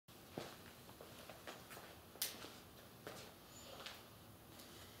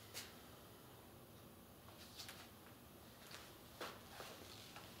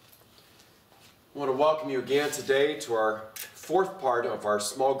want to welcome you again today to our fourth part of our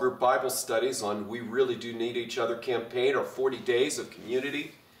small group Bible studies on We Really Do Need Each Other campaign, or 40 days of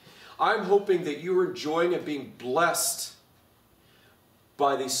community. I'm hoping that you are enjoying and being blessed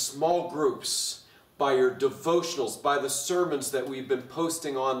by these small groups, by your devotionals, by the sermons that we've been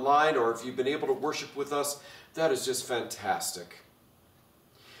posting online, or if you've been able to worship with us, that is just fantastic.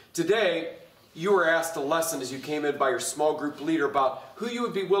 Today, you were asked a lesson as you came in by your small group leader about who you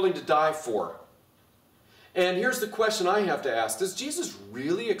would be willing to die for. And here's the question I have to ask. Does Jesus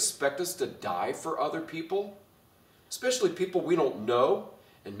really expect us to die for other people? Especially people we don't know,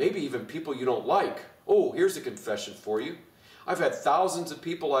 and maybe even people you don't like. Oh, here's a confession for you. I've had thousands of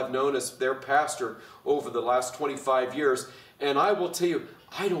people I've known as their pastor over the last 25 years, and I will tell you,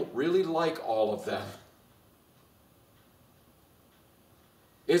 I don't really like all of them.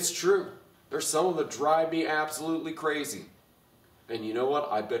 It's true. There's some of them that drive me absolutely crazy. And you know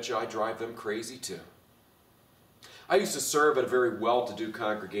what? I bet you I drive them crazy too. I used to serve at a very well-to-do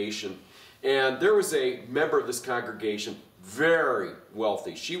congregation, and there was a member of this congregation, very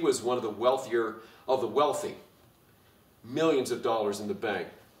wealthy. She was one of the wealthier of the wealthy. Millions of dollars in the bank.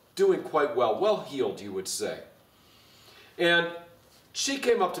 Doing quite well. Well-heeled, you would say. And she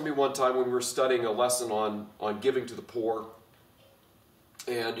came up to me one time when we were studying a lesson on giving to the poor.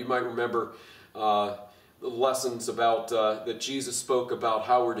 And you might remember the lessons about that Jesus spoke about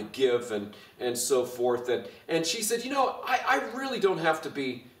how we're to give and so forth. And she said, you know, I really don't have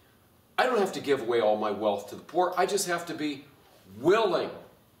to give away all my wealth to the poor. I just have to be willing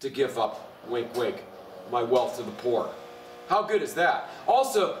to give up, wink, wink, my wealth to the poor. How good is that?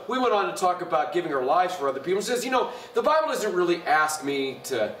 Also, we went on to talk about giving our lives for other people. It says, you know, the Bible doesn't really ask me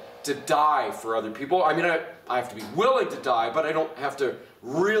to die for other people. I mean, I have to be willing to die, but I don't have to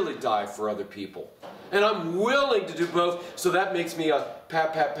really die for other people. And I'm willing to do both, so that makes me a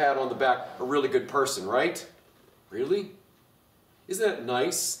pat, pat, pat on the back, a really good person, right? Really? Isn't that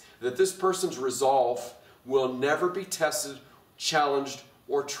nice that this person's resolve will never be tested, challenged,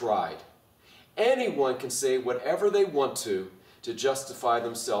 or tried? Anyone can say whatever they want to justify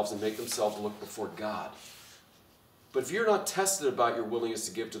themselves and make themselves look before God. But if you're not tested about your willingness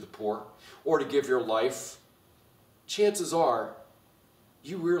to give to the poor or to give your life, chances are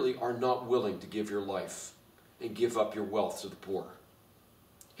you really are not willing to give your life and give up your wealth to the poor.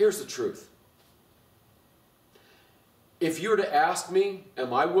 Here's the truth. If you were to ask me,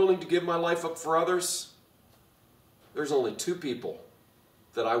 am I willing to give my life up for others? There's only two people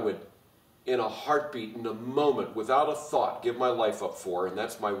that I would, in a heartbeat, in a moment, without a thought, give my life up for, and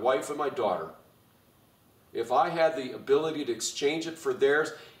that's my wife and my daughter. If I had the ability to exchange it for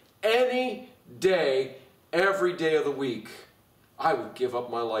theirs, any day, every day of the week, I would give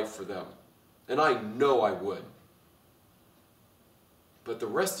up my life for them. And I know I would. But the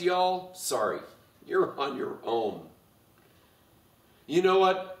rest of y'all, sorry, you're on your own. You know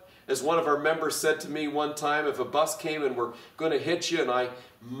what? As one of our members said to me one time, if a bus came and were going to hit you, and I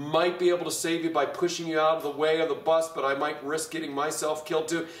might be able to save you by pushing you out of the way of the bus, but I might risk getting myself killed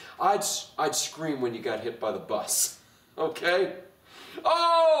too, I'd scream when you got hit by the bus. Okay?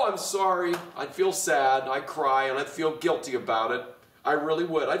 Oh, I'm sorry. I'd feel sad, I'd cry, and I'd feel guilty about it. I really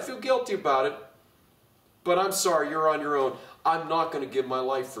would. I'd feel guilty about it. But I'm sorry, you're on your own. I'm not going to give my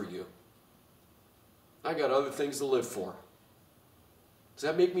life for you. I got other things to live for. Does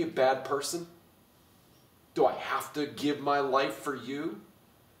that make me a bad person? Do I have to give my life for you?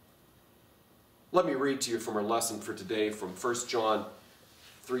 Let me read to you from our lesson for today from 1 John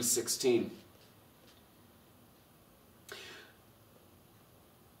 3:16.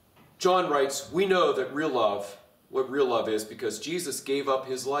 John writes, we know that what real love is, because Jesus gave up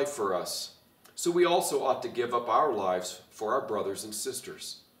his life for us. So we also ought to give up our lives for our brothers and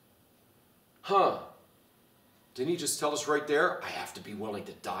sisters. Didn't he just tell us right there, I have to be willing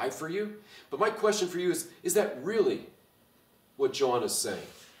to die for you? But my question for you is that really what John is saying?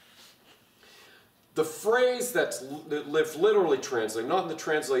 The phrase that's literally translated, not in the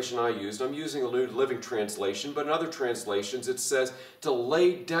translation I used, I'm using the New Living Translation, but in other translations it says to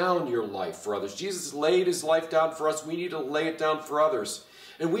lay down your life for others. Jesus laid his life down for us. We need to lay it down for others.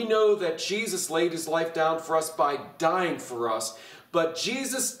 And we know that Jesus laid his life down for us by dying for us. But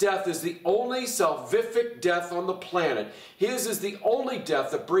Jesus' death is the only salvific death on the planet. His is the only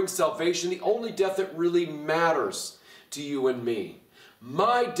death that brings salvation, the only death that really matters to you and me.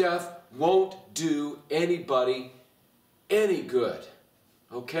 My death won't do anybody any good.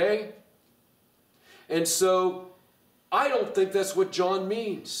 Okay? And so, I don't think that's what John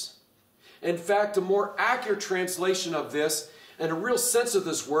means. In fact, a more accurate translation of this, and a real sense of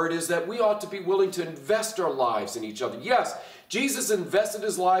this word, is that we ought to be willing to invest our lives in each other. Yes, Jesus invested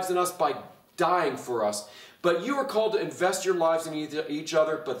his lives in us by dying for us. But you are called to invest your lives in each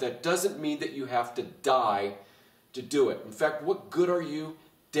other, but that doesn't mean that you have to die to do it. In fact, what good are you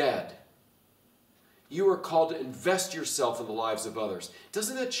dead? You are called to invest yourself in the lives of others.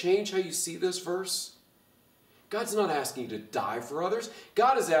 Doesn't that change how you see this verse? God's not asking you to die for others.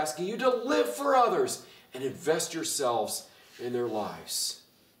 God is asking you to live for others and invest yourselves in their lives.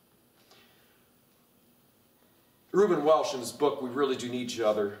 Reuben Welsh, in his book, We Really Do Need Each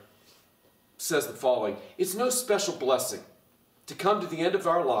Other, says the following: "It's no special blessing to come to the end of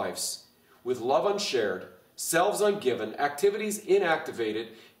our lives with love unshared, selves ungiven, activities inactivated,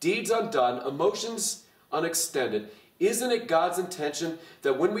 deeds undone, emotions unextended. Isn't it God's intention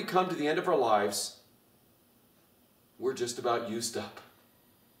that when we come to the end of our lives, we're just about used up?"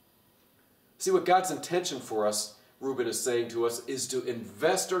 See, what God's intention for us, Reuben is saying to us, is to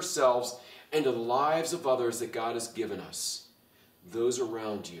invest ourselves into the lives of others that God has given us, those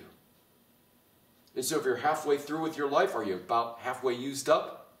around you. And so if you're halfway through with your life, are you about halfway used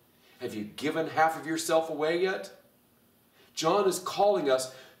up? Have you given half of yourself away yet? John is calling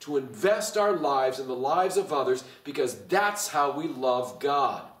us to invest our lives in the lives of others because that's how we love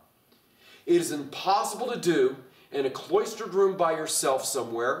God. It is impossible to do in a cloistered room by yourself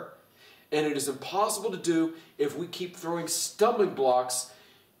somewhere, and it is impossible to do if we keep throwing stumbling blocks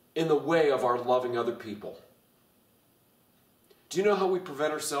in the way of our loving other people. Do you know how we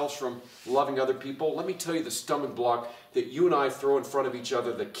prevent ourselves from loving other people? Let me tell you the stumbling block that you and I throw in front of each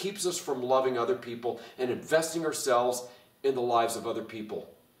other that keeps us from loving other people and investing ourselves in the lives of other people.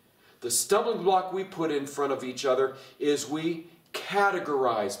 The stumbling block we put in front of each other is we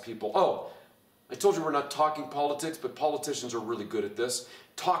categorize people. Oh, I told you we're not talking politics, but politicians are really good at this.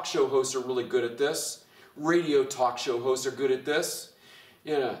 Talk show hosts are really good at this. Radio talk show hosts are good at this.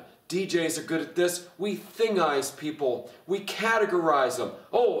 DJs are good at this. We thingize people. We categorize them.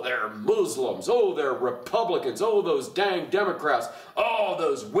 Oh, they're Muslims. Oh, they're Republicans. Oh, those dang Democrats. Oh,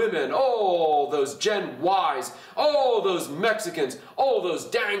 those women. Oh, those Gen Ys. Oh, those Mexicans. Oh, those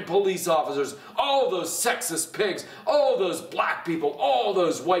dang police officers. Oh, those sexist pigs. Oh, those black people. Oh,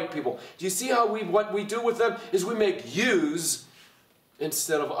 those white people. Do you see how what we do with them is we make yous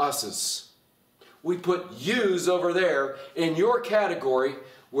instead of us's. We put yous over there in your category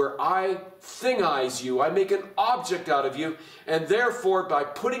where I thingize you, I make an object out of you, and therefore by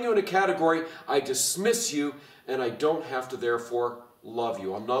putting you in a category, I dismiss you, and I don't have to therefore love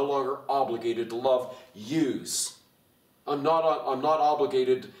you. I'm no longer obligated to love yous. I'm not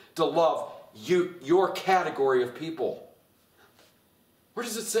obligated to love you, your category of people. Where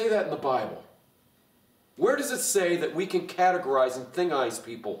does it say that in the Bible? Where does it say that we can categorize and thingize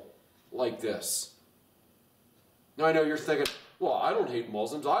people like this? Now I know you're thinking, well, I don't hate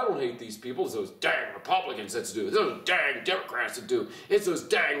Muslims. I don't hate these people. It's those dang Republicans that do. It's those dang Democrats that do. It's those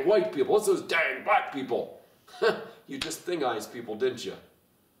dang white people. It's those dang black people. You just thingized people, didn't you?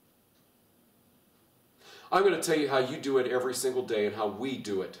 I'm going to tell you how you do it every single day and how we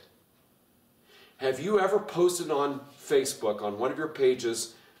do it. Have you ever posted on Facebook, on one of your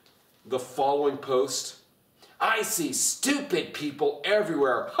pages, the following post? I see stupid people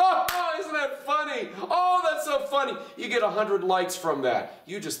everywhere. Ha ha, isn't that funny? Oh, that's so funny. You get 100 likes from that.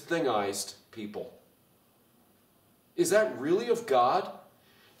 You just thingized people. Is that really of God?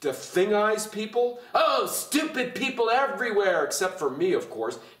 To thingize people? Oh, stupid people everywhere, except for me, of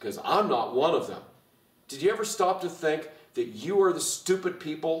course, because I'm not one of them. Did you ever stop to think that you are the stupid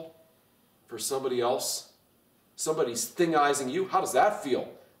people for somebody else? Somebody's thingizing you? How does that feel?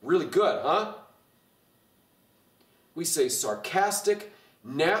 Really good, huh? We say sarcastic,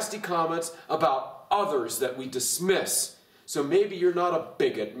 nasty comments about others that we dismiss. So maybe you're not a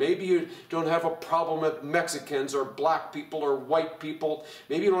bigot. Maybe you don't have a problem with Mexicans or black people or white people.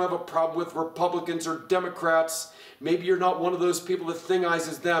 Maybe you don't have a problem with Republicans or Democrats. Maybe you're not one of those people that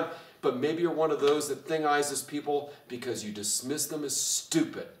thingizes them, but maybe you're one of those that thingizes people because you dismiss them as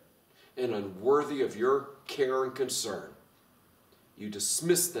stupid and unworthy of your care and concern. You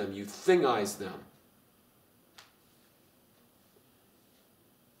dismiss them, you thingize them.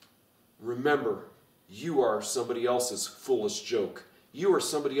 Remember, you are somebody else's foolish joke. You are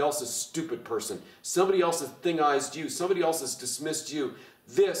somebody else's stupid person. Somebody else has thingized you. Somebody else has dismissed you.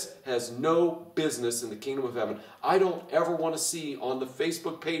 This has no business in the kingdom of heaven. I don't ever want to see on the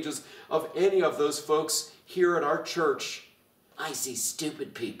Facebook pages of any of those folks here at our church, I see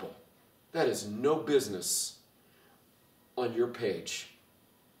stupid people. That is no business on your page,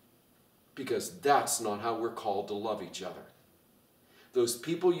 because that's not how we're called to love each other. Those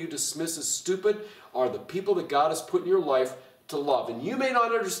people you dismiss as stupid are the people that God has put in your life to love. And you may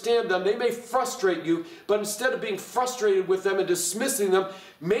not understand them. They may frustrate you. But instead of being frustrated with them and dismissing them,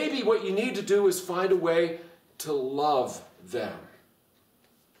 maybe what you need to do is find a way to love them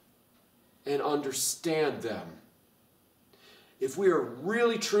and understand them. If we are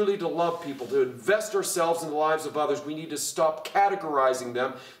really truly to love people, to invest ourselves in the lives of others, we need to stop categorizing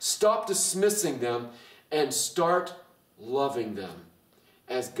them, stop dismissing them, and start loving them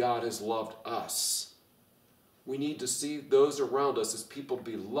as God has loved us. We need to see those around us as people to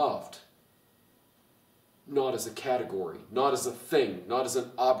be loved, not as a category, not as a thing, not as an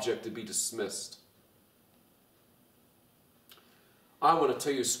object to be dismissed. I want to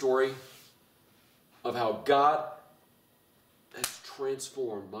tell you a story of how God has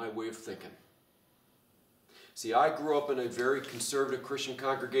transformed my way of thinking. See, I grew up in a very conservative Christian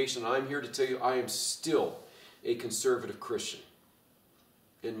congregation, and I'm here to tell you I am still a conservative Christian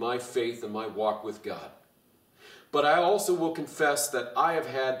in my faith and my walk with God. But I also will confess that I have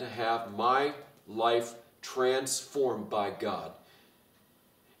had to have my life transformed by God.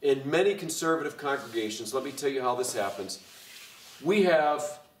 In many conservative congregations, let me tell you how this happens. We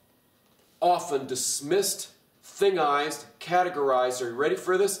have often dismissed, thingized, categorized, are you ready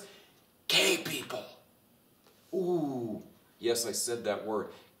for this? Gay people. Ooh, yes, I said that word,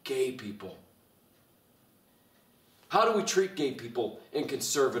 gay people. How do we treat gay people in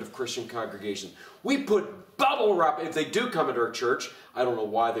conservative Christian congregations? We put bubble wrap, if they do come into our church, I don't know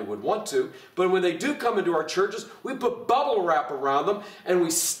why they would want to, but when they do come into our churches, we put bubble wrap around them and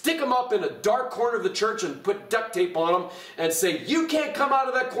we stick them up in a dark corner of the church and put duct tape on them and say, you can't come out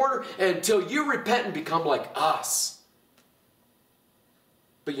of that corner until you repent and become like us.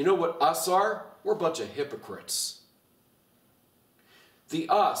 But you know what us are? We're a bunch of hypocrites. The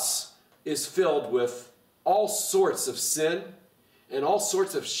us is filled with all sorts of sin and all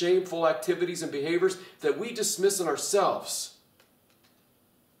sorts of shameful activities and behaviors that we dismiss in ourselves.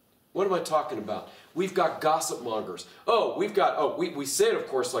 What am I talking about? We've got gossip mongers. We say it, of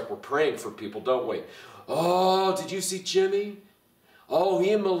course, like we're praying for people, don't we? Oh, did you see Jimmy? Oh,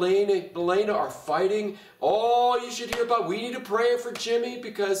 he and Melena are fighting. Oh, you should hear about, we need to pray for Jimmy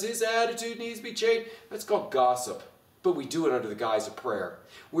because his attitude needs to be changed. That's called gossip. But we do it under the guise of prayer.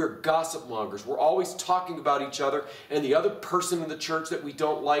 We're gossip mongers. We're always talking about each other and the other person in the church that we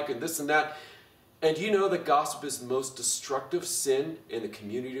don't like and this and that. And you know that gossip is the most destructive sin in the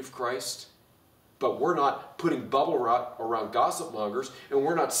community of Christ? But we're not putting bubble wrap around gossip mongers, and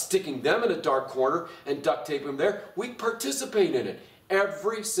we're not sticking them in a dark corner and duct taping them there. We participate in it.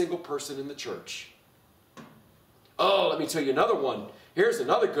 Every single person in the church. Oh, let me tell you another one. Here's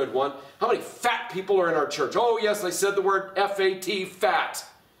another good one. How many fat people are in our church? Oh, yes, I said the word F-A-T, fat.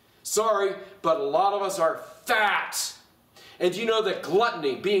 Sorry, but a lot of us are fat. And you know that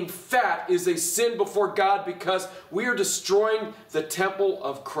gluttony, being fat, is a sin before God because we are destroying the temple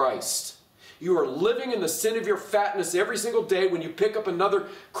of Christ. You are living in the sin of your fatness every single day when you pick up another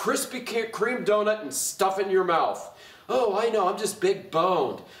Krispy Kreme donut and stuff it in your mouth. Oh, I know, I'm just big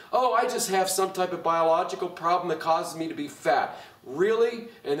boned. Oh, I just have some type of biological problem that causes me to be fat. Really?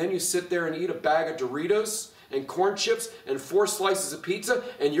 And then you sit there and eat a bag of Doritos and corn chips and 4 slices of pizza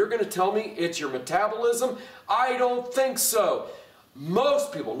and you're going to tell me it's your metabolism? I don't think so.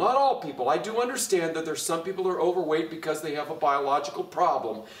 Most people, not all people, I do understand that there's some people who are overweight because they have a biological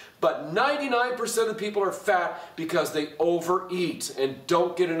problem, but 99% of the people are fat because they overeat and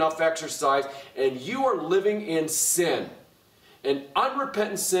don't get enough exercise, and you are living in sin. An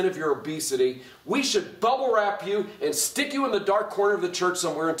unrepentant sin of your obesity. We should bubble wrap you and stick you in the dark corner of the church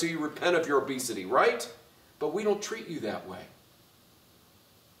somewhere until you repent of your obesity, right? But we don't treat you that way.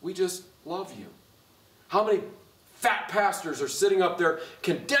 We just love you. How many fat pastors are sitting up there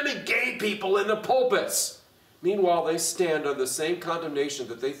condemning gay people in the pulpits? Meanwhile, they stand on the same condemnation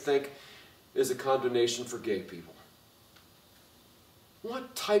that they think is a condemnation for gay people.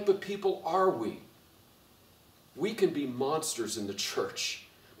 What type of people are we? We can be monsters in the church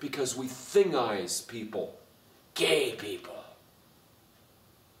because we thingize people. Gay people.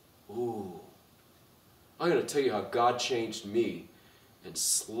 Ooh. I'm going to tell you how God changed me and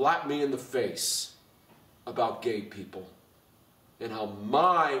slapped me in the face about gay people and how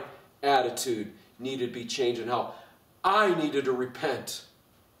my attitude needed to be changed and how I needed to repent.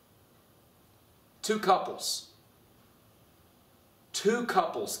 2 couples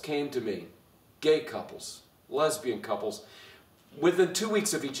came to me, gay couples, lesbian couples, within 2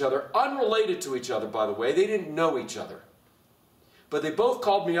 weeks of each other, unrelated to each other, by the way. They didn't know each other. But they both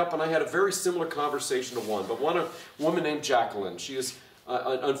called me up and I had a very similar conversation to one. But a woman named Jacqueline. She is,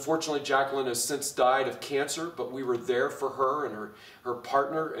 unfortunately, Jacqueline has since died of cancer, but we were there for her and her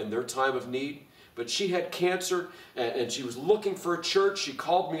partner in their time of need. but she had cancer, and she was looking for a church. She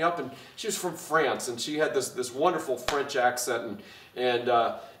called me up, and she was from France, and she had this wonderful French accent, and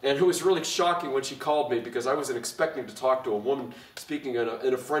it was really shocking when she called me, because I wasn't expecting to talk to a woman speaking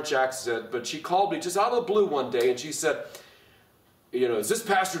in a French accent. But she called me just out of the blue one day, and she said, you know, "Is this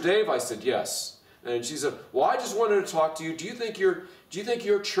Pastor Dave?" I said, "Yes." And she said, "Well, I just wanted to talk to you. Do you think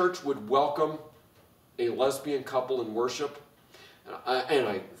your church would welcome a lesbian couple in worship?" And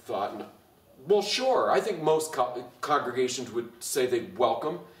I thought, well, sure. I think most congregations would say they'd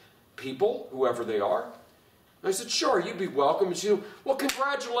welcome people, whoever they are. And I said, "Sure, you'd be welcome." And she said, "Well,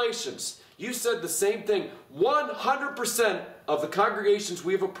 congratulations. You said the same thing 100% of the congregations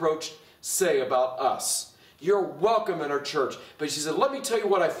we've approached say about us. You're welcome in our church." But she said, "Let me tell you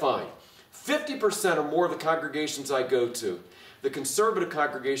what I find. 50% or more of the congregations I go to, the conservative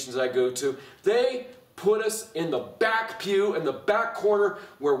congregations I go to, they put us in the back pew, in the back corner,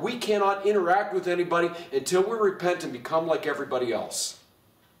 where we cannot interact with anybody until we repent and become like everybody else.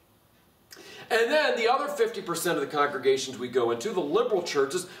 And then the other 50% of the congregations we go into, the liberal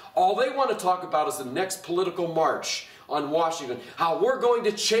churches, all they want to talk about is the next political march on Washington, how we're going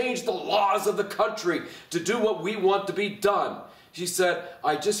to change the laws of the country to do what we want to be done." She said,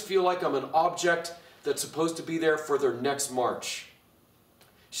 "I just feel like I'm an object that's supposed to be there for their next march."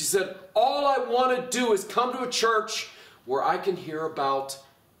 She said, "All I want to do is come to a church where I can hear about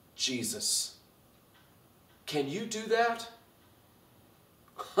Jesus." Can you do that?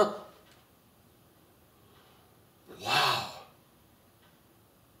 Huh. Wow.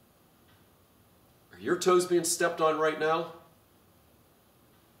 Are your toes being stepped on right now?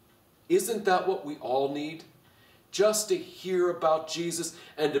 Isn't that what we all need? Just to hear about Jesus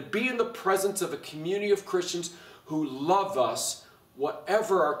and to be in the presence of a community of Christians who love us,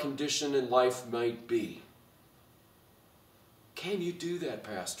 whatever our condition in life might be. Can you do that,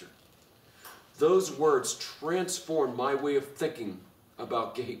 Pastor? Those words transform my way of thinking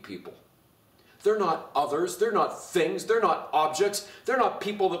about gay people. They're not others, they're not things, they're not objects, they're not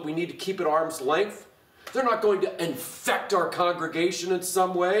people that we need to keep at arm's length. They're not going to infect our congregation in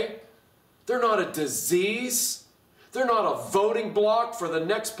some way. They're not a disease. They're not a voting bloc for the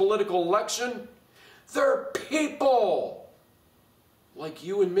next political election. They're people like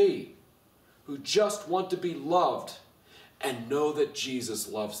you and me who just want to be loved and know that Jesus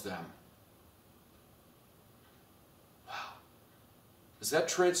loves them. Wow. Does that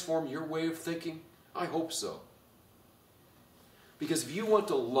transform your way of thinking? I hope so. Because if you want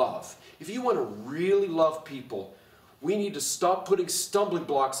to love, if you want to really love people, we need to stop putting stumbling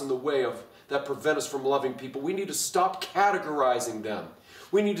blocks in the way that prevent us from loving people. We need to stop categorizing them.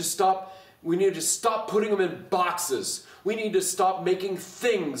 We need to stop putting them in boxes. We need to stop making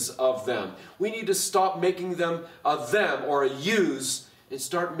things of them. We need to stop making them a them or a yous and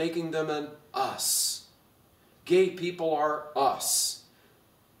start making them an us. Gay people are us.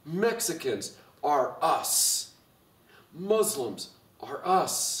 Mexicans are us. Muslims are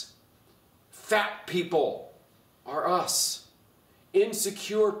us. Fat people are us.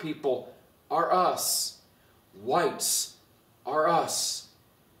 Insecure people are us. Whites are us.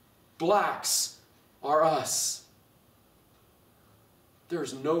 Blacks are us.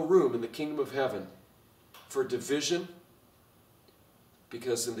 There's no room in the kingdom of heaven for division,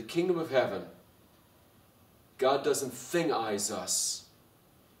 because in the kingdom of heaven, God doesn't thing-eyes us.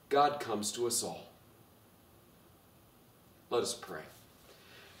 God comes to us all. Let us pray.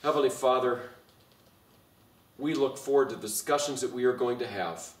 Heavenly Father, we look forward to the discussions that we are going to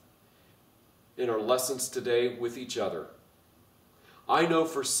have in our lessons today with each other. I know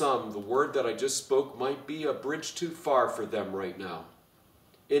for some, the word that I just spoke might be a bridge too far for them right now,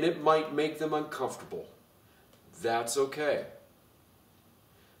 and it might make them uncomfortable. That's okay.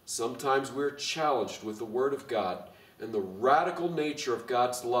 Sometimes we're challenged with the Word of God and the radical nature of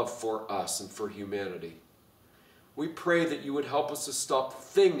God's love for us and for humanity. We pray that you would help us to stop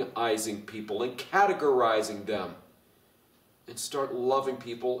thing-izing people and categorizing them and start loving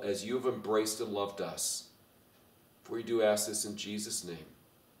people as you have embraced and loved us. For we do ask this in Jesus' name.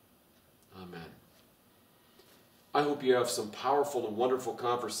 Amen. I hope you have some powerful and wonderful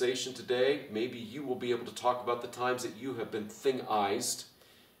conversation today. Maybe you will be able to talk about the times that you have been thing-ized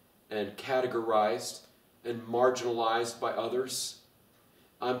and categorized and marginalized by others.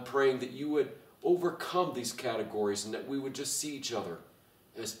 I'm praying that you would overcome these categories and that we would just see each other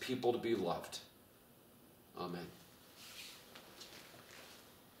as people to be loved. Amen.